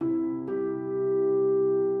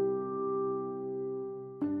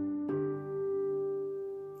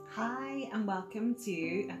and welcome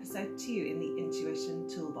to episode 2 in the Intuition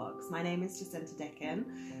Toolbox. My name is Jacinta Dickin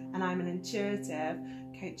and I'm an intuitive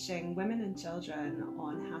coaching women and children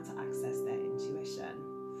on how to access their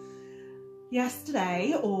intuition.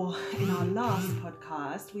 Yesterday, or in our last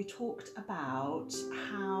podcast, we talked about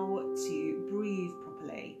how to breathe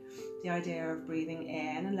properly. The idea of breathing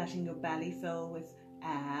in and letting your belly fill with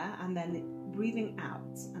air and then breathing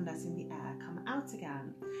out and letting the air come out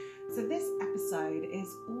again. So this episode is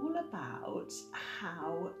all about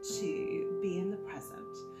how to be in the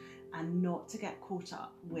present and not to get caught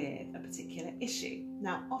up with a particular issue.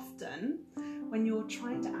 Now, often when you're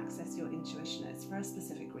trying to access your intuition, it's for a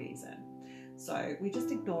specific reason. So we just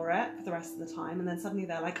ignore it for the rest of the time, and then suddenly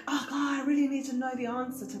they're like, oh God, I really need to know the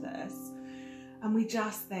answer to this. And we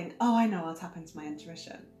just think, oh, I know, I'll tap into my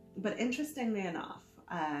intuition. But interestingly enough,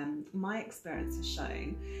 my experience has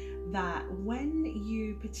shown that when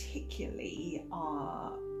you particularly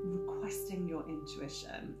are requesting your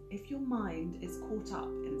intuition, if your mind is caught up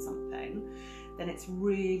in something, then it's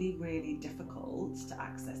really, really difficult to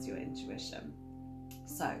access your intuition.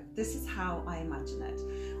 So this is how I imagine it.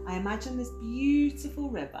 I imagine this beautiful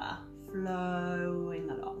river flowing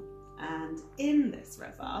along, and in this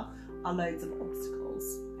river are loads of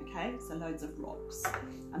obstacles, okay? So loads of rocks,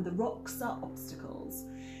 and the rocks are obstacles.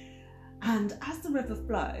 And as the river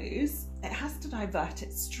flows, it has to divert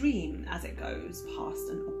its stream as it goes past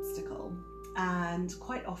an obstacle. And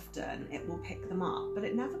quite often it will pick them up, but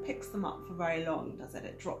it never picks them up for very long, does it?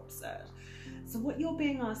 It drops it. So what you're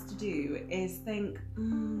being asked to do is think,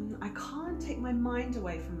 I can't take my mind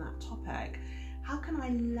away from that topic. How can I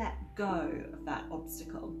let go of that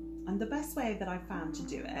obstacle? And the best way that I've found to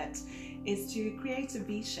do it is to create a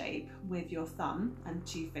V shape with your thumb and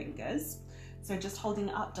 2 fingers. So just holding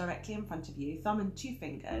it up directly in front of you, thumb and 2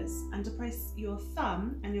 fingers, and to place your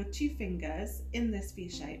thumb and your 2 fingers in this V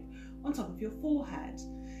shape on top of your forehead.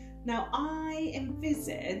 Now I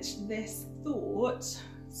envisage this thought,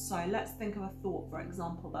 so let's think of a thought, for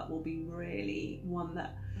example, that will be really one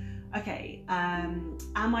that, okay, am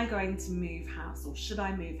I going to move house, or should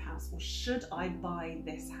I move house, or should I buy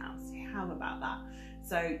this house? How about that?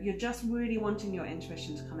 So you're just really wanting your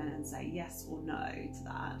intuition to come in and say yes or no to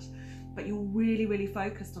that, but you're really, really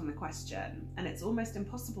focused on the question, and it's almost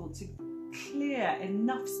impossible to clear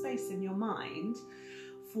enough space in your mind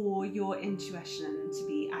for your intuition to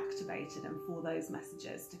be activated and for those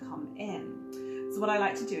messages to come in. So what I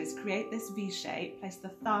like to do is create this V shape, place the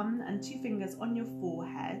thumb and 2 fingers on your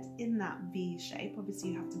forehead in that V shape.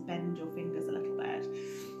 Obviously you have to bend your fingers a little bit.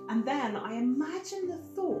 And then I imagine the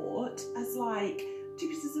thought as like 2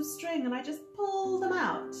 pieces of string, and I just pull them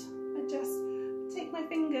out. I just take my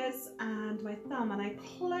fingers and my thumb and I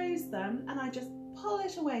close them and I just pull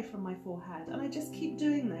it away from my forehead, and I just keep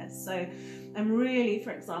doing this. So I'm really,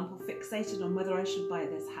 for example, fixated on whether I should buy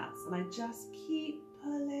this house, and I just keep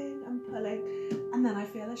pulling and pulling, and then I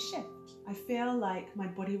feel a shift. I feel like my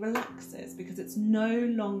body relaxes because it's no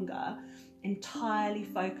longer entirely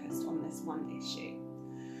focused on this one issue.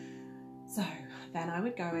 So then I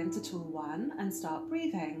would go into tool 1 and start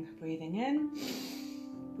breathing. Breathing in,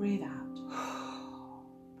 breathe out.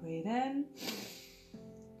 Breathe in,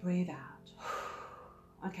 breathe out.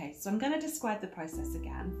 Okay, so I'm going to describe the process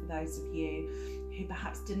again for those of you who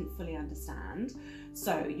perhaps didn't fully understand.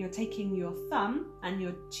 So you're taking your thumb and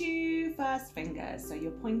your 2 first fingers, so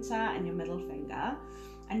your pointer and your middle finger,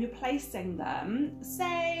 and you're placing them,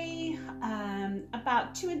 say,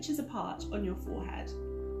 about 2 inches apart on your forehead.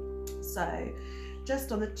 So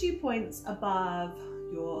just on the 2 points above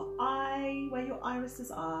your eye, where your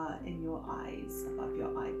irises are in your eyes, above your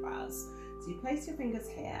eyebrows. So you place your fingers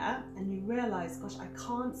here and you realise, gosh, I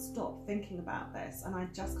can't stop thinking about this, and I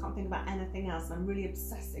just can't think about anything else. I'm really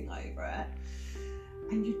obsessing over it.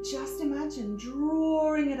 And you just imagine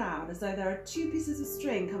drawing it out as though there are 2 pieces of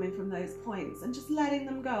string coming from those points and just letting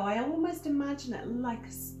them go. I almost imagine it like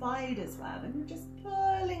a spider's web, and you're just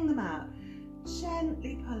pulling them out,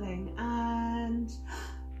 gently pulling, and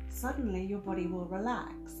suddenly your body will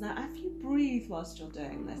relax. Now, if you breathe whilst you're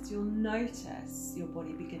doing this, you'll notice your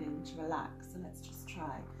body beginning to relax. So let's just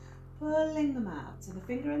try pulling them out. So the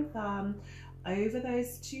finger and thumb over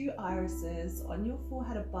those 2 irises on your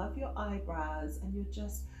forehead above your eyebrows, and you're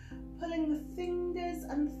just pulling the fingers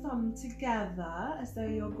and thumb together as though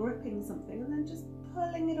you're gripping something, and then just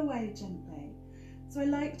pulling it away gently. So I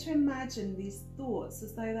like to imagine these thoughts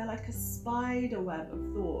as though they're like a spider web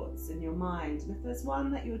of thoughts in your mind. And if there's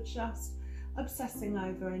one that you're just obsessing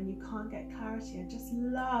over and you can't get clarity, I just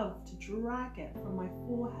love to drag it from my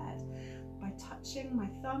forehead by touching my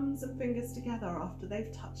thumbs and fingers together after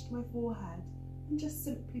they've touched my forehead, and just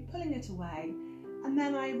simply pulling it away And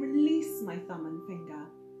then I release my thumb and finger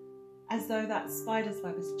as though that spider's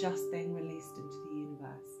web is just being released into the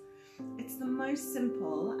universe. It's the most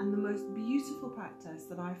simple and the most beautiful practice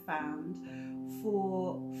that I found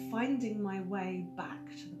for finding my way back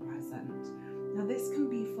to the present. Now this can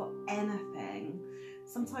be for anything.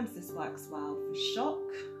 Sometimes this works well for shock.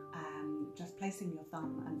 Just placing your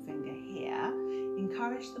thumb and finger here,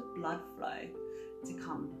 encourage the blood flow to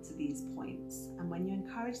come to these points. And when you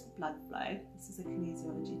encourage the blood flow, this is a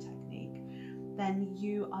kinesiology technique, then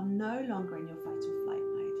you are no longer in your fight or flight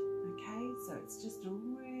mode, okay? So it's just a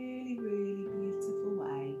really, really beautiful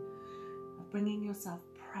way of bringing yourself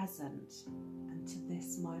present and to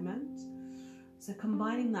this moment. So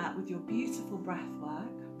combining that with your beautiful breath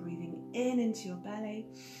work, breathing in into your belly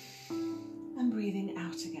and breathing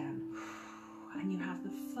out again. And you have the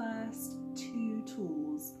first 2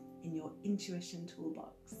 tools in your intuition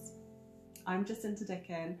toolbox. I'm Jacinta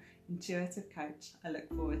Dickin, intuitive coach. I look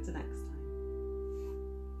forward to next time.